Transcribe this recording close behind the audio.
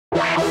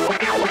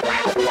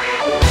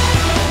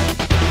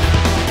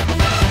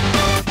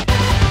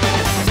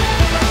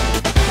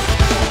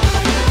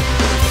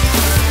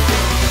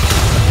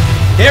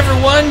Hey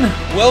everyone,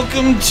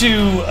 welcome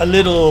to a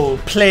little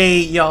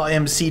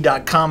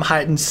PlayYallMC.com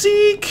hide and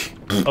seek.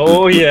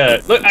 Oh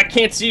yeah, look, I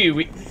can't see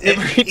you.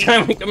 Every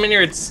time we come in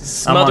here, it's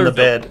smothered. I'm on the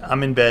bed.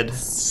 I'm in bed.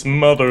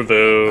 Smother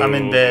though. I'm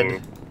in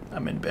bed.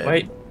 I'm in bed.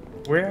 Wait,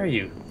 where are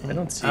you? I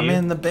don't see you. I'm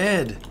in the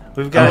bed.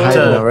 We've got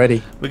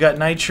already. We got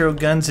Nitro,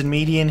 Guns, and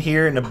Media in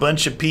here, and a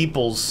bunch of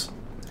peoples.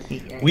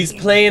 We's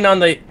playing on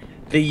the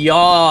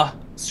yaw.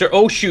 Sir,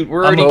 oh shoot,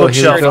 we're already. I'm a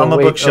bookshelf. I'm a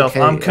Wait, bookshelf.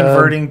 okay, I'm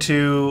converting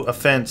to a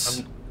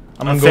fence.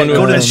 I'm going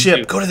Go to the fence ship.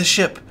 too. Go to the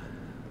ship.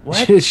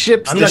 What? The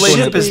ship's The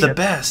ship is the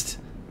best.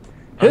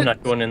 I'm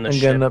not going in the I'm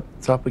ship. getting up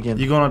top again.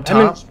 You going up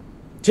I'm in top?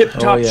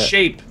 tip-top yeah.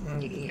 shape.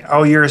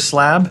 Oh, you're a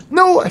slab?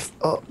 No,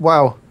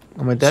 wow.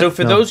 Am I dead? So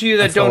for No, those of you I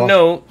that fell don't off.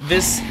 know,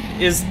 this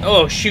is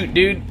oh shoot,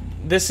 dude,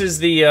 this is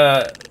the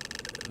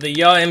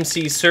Yaw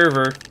MC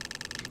server.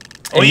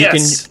 Oh And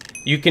yes.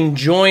 you can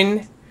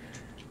join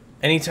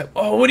anytime.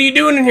 Oh, what are you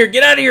doing in here?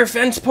 Get out of here,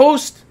 fence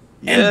post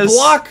and Yes.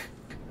 block.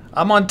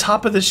 I'm on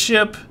top of the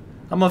ship.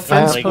 I'm a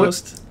fence Like,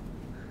 post.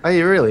 Are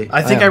you really?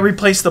 I think I am.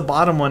 replaced the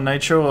bottom one,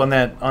 Nitro, on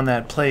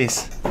that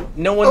place.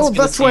 No one's. Oh,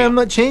 gonna that's see why you. I'm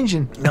not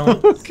changing. No.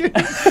 Okay.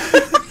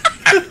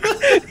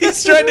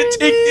 He's trying to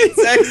take the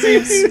exact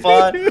same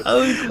spot.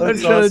 I'm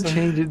trying to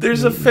change it.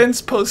 There's a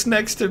fence post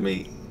next to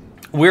me.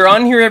 We're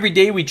on here every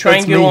day. We try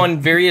That's and go me. on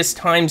various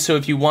times. So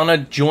if you want to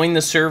join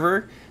the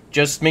server,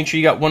 just make sure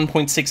you got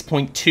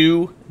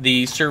 1.6.2.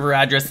 The server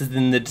address is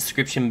in the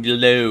description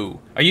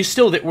below. Are you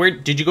still there? Where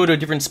did you go to a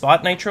different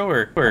spot, Nitro?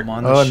 Or I'm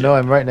on the Oh ship. no,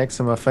 I'm right next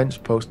to my fence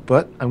post,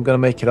 but I'm gonna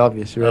make it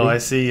obvious. You ready? Oh, I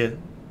see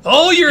you.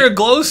 Oh, you're a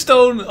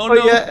glowstone. Oh, Oh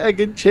no. yeah, I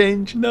can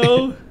change.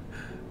 No.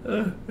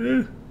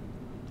 you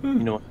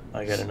know what?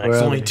 I got a nice. Where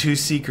There's are only they? 2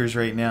 seekers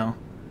right now.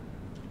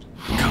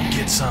 Come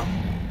get some.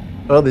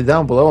 Oh, they're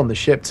down below on the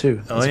ship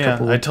too. Oh There's a yeah,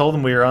 couple I of- told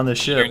them we were on the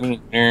ship.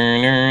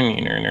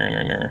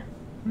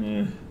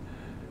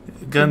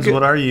 Guns,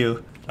 what are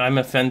you? I'm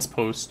a fence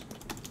post.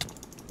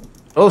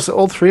 Oh, so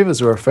all three of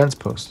us are a fence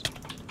post.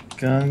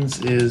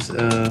 Guns is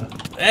a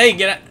Hey,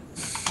 get out!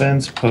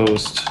 fence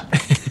post.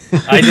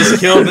 I just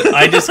killed.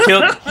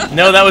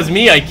 No, that was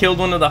me. I killed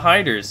one of the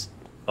hiders.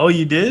 Oh,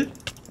 you did?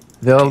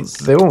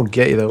 They won't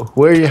get you though.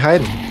 Where are you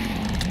hiding?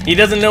 He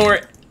doesn't know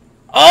where.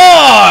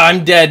 Oh,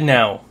 I'm dead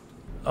now.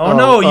 Oh,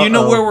 no, you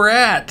know uh-oh. where we're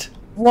at.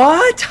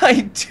 What?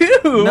 I do.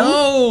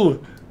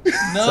 No.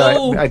 Sorry,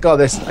 No. I got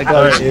this. I got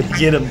Alright, it.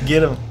 get him,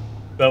 get him.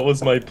 That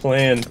was my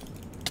plan.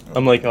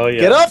 I'm like, oh yeah.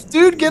 Get up,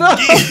 dude. Get up.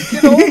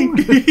 Get on.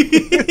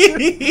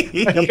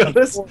 I got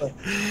this.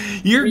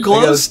 You're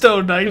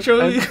glowstone,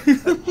 Nitro.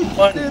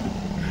 What?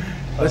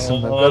 Listen,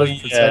 I've Oh, got it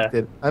yeah.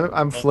 protected.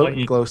 I'm floating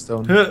you-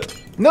 glowstone.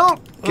 No,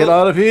 get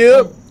out of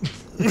here.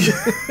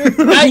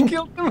 I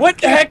killed him. What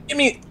the heck?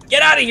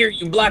 Get out of here,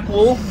 you black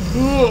wool.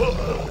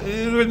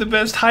 We're the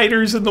best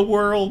hiders in the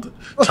world.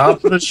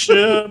 Top of the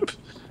ship.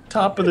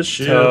 Top of the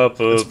ship. Top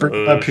Let's of bring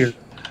it the up here.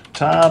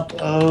 Top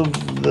of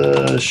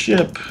the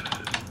ship.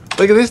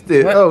 Look at this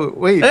dude. What? Oh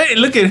wait. Hey,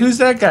 look at who's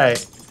that guy?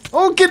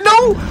 Oh, get no.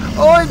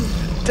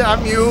 Oh,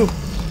 damn you.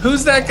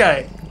 Who's that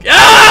guy?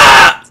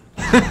 Ah!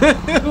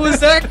 Who is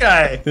that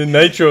guy? The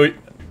Nitro.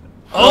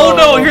 Oh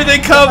no, here they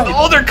come.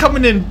 Oh, they're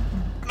coming in.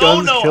 Oh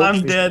Guns no, killed I'm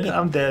me. dead.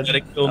 I'm dead.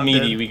 Gotta kill I'm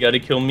Meaty. dead. We gotta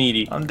kill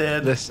Meaty. I'm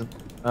dead. Listen,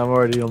 I'm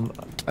already on.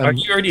 Are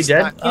you already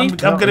dead? I'm Meaty?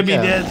 gonna be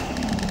yeah.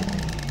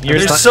 dead. You're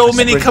There's not- so just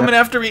many bring coming that-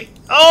 after me.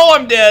 Oh,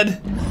 I'm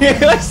dead.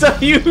 I saw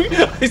you.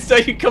 I saw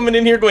you coming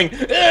in here going.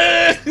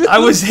 I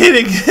was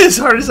hitting as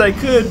hard as I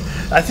could.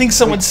 I think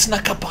someone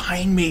snuck up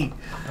behind me.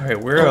 All right,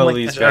 where are all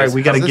these All right, guys?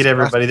 we gotta How's get this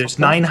everybody. There's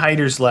 9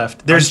 hiders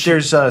left. There's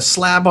a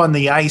slab on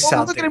the ice Oh,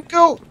 out look there. at him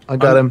go. I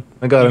got him.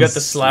 I got You him. got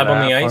the slab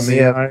on the ice.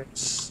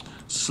 ice.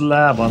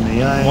 Slab on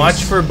the ice.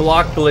 Watch for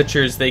block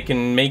glitchers. They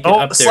can make it Oh,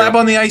 up there. slab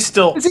on the ice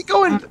still. Is he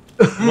going?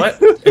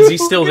 What? Is he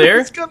still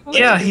there?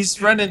 Yeah,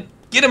 he's running.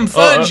 Get him,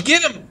 Fudge.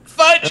 Get him,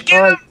 Fudge.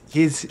 Get him.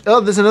 He's.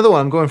 Oh, there's another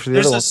one. I'm going for the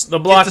There's other this. The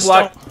block, get the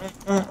block.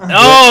 stone.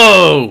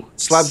 Oh!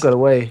 Slab got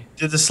away.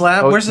 Did the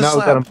slab? Oh, Where's the now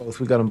slab? we got them both.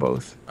 We got them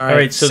both. All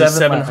right, so there's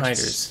 7 left.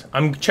 hiders.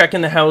 I'm checking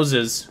the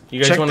houses. You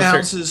guys Check want the to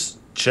start? houses.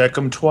 Check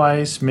them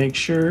twice. Make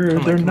sure Come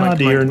on, they're come on,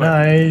 naughty come on, or come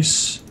on.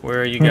 nice.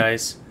 Where are you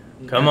guys?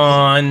 Come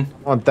on.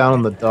 On down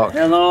on the dock.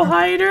 Hello,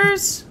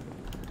 hiders.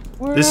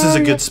 This is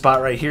a good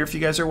spot right here. If you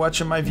guys are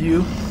watching my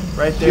view,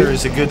 right there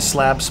is a good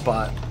slab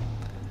spot.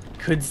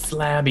 Good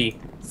slabby.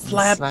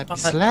 Slab.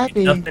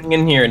 Slappy. Nothing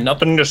in here.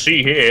 Nothing to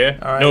see here.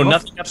 All right, No, well,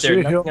 nothing up there. see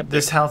Nothing here. up there.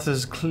 This house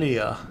is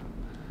clear.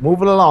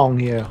 Moving along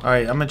here. All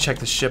right, I'm gonna check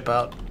the ship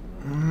out.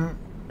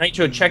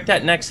 Nitro, check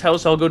that next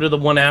house. I'll go to the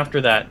one after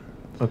that.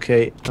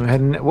 Okay, I'm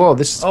heading. Whoa,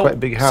 this is quite a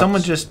big house.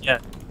 Someone just. Yeah.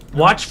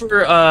 Watch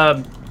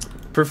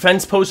for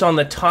fence posts on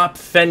the top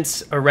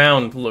fence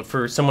around. Look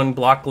for someone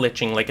block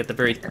glitching, like at the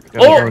very.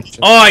 Oh!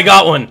 Oh, I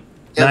got one.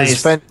 Yeah,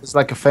 Nice. there's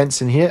like a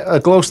fence in here. A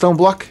glowstone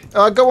block.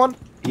 Go on.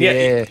 Yeah.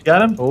 Yeah.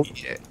 Got him. Oh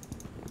yeah.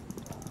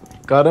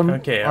 Got him.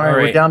 Okay, All right,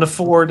 we're down to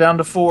 4. Down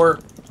to 4.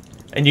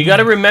 And you got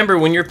to remember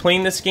when you're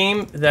playing this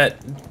game that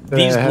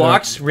these I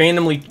blocks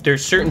randomly.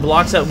 There's certain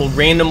blocks that will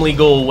randomly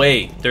go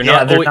away. They're Yeah,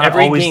 not. they're not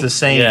every always game- the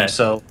same. Yeah,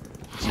 So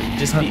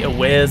just be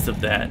aware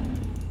of that.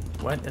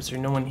 What? Is there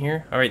no one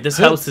here? All right, this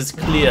house is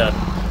clear.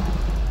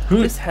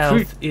 This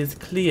house is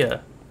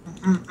clear.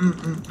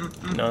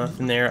 No,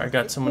 nothing there. I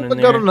got someone in there.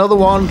 I got another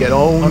one. Get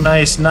on. Oh,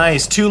 nice,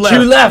 nice. Two left.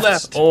 Two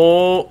left.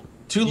 Oh,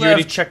 two you left.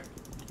 already checked.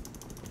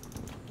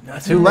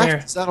 Nothing Two there.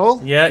 left. Is that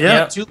all? Yeah, Yeah,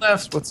 yeah. two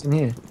left. What's in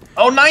here?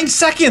 Oh, 9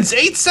 seconds.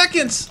 8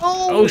 seconds.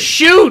 Oh,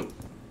 shoot!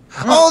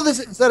 Oh,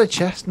 is that a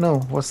chest? No.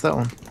 What's that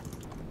one?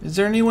 Is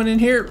there anyone in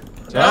here?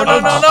 No, No, no,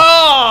 no, no.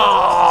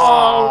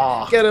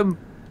 Oh, get him.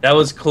 That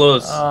was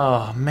close.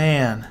 Oh,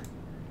 man.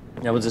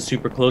 That was a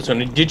super close one.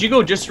 Did you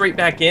go just right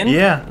back in?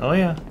 Yeah. Oh,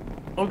 yeah.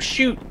 Oh,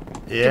 shoot.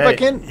 Yeah.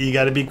 back in. You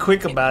got to be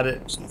quick about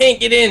it. Can't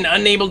get in.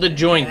 Unable to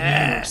join.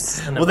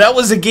 Well, that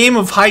was a game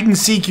of hide and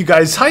seek, you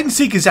guys. Hide and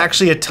seek is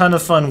actually a ton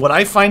of fun. What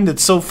I find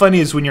that's so funny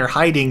is when you're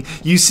hiding,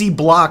 you see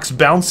blocks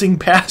bouncing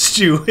past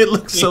you. It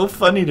looks so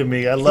funny to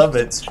me. I love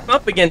it.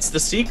 Up against the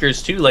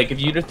seekers too. Like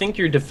if you think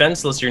you're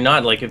defenseless, you're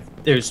not. Like if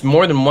there's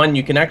more than one,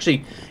 you can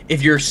actually,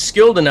 if you're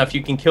skilled enough,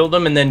 you can kill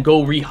them and then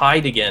go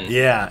re-hide again.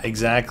 Yeah,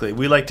 exactly.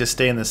 We like to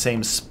stay in the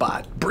same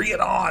spot. Bring it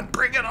on.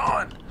 Bring it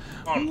on.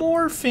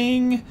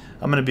 Morphing.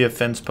 I'm going to be a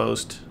fence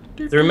post.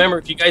 So remember,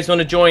 if you guys want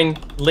to join,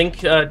 link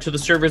to the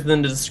servers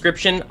in the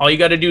description. All you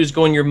got to do is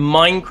go in your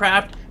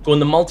Minecraft, go in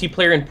the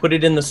multiplayer, and put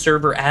it in the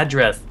server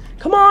address.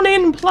 Come on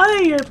in and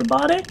play,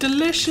 everybody.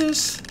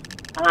 Delicious.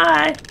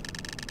 Hi.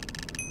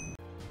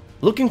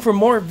 Looking for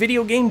more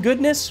video game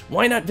goodness?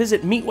 Why not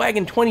visit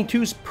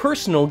Meatwagon22's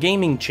personal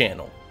gaming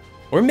channel?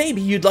 Or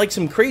maybe you'd like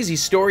some crazy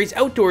stories,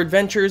 outdoor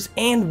adventures,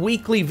 and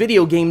weekly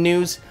video game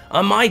news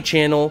on my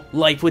channel,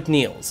 Life with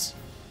Niels.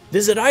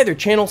 Visit either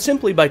channel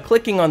simply by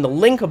clicking on the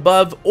link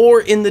above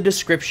or in the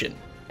description.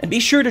 And be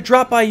sure to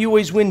drop by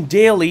YouAlwaysWin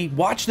daily,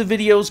 watch the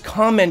videos,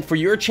 comment for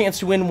your chance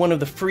to win one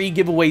of the free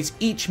giveaways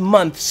each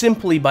month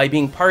simply by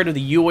being part of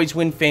the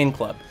YouAlwaysWin fan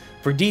club.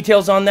 For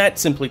details on that,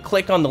 simply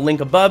click on the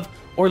link above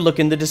or look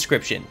in the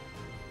description.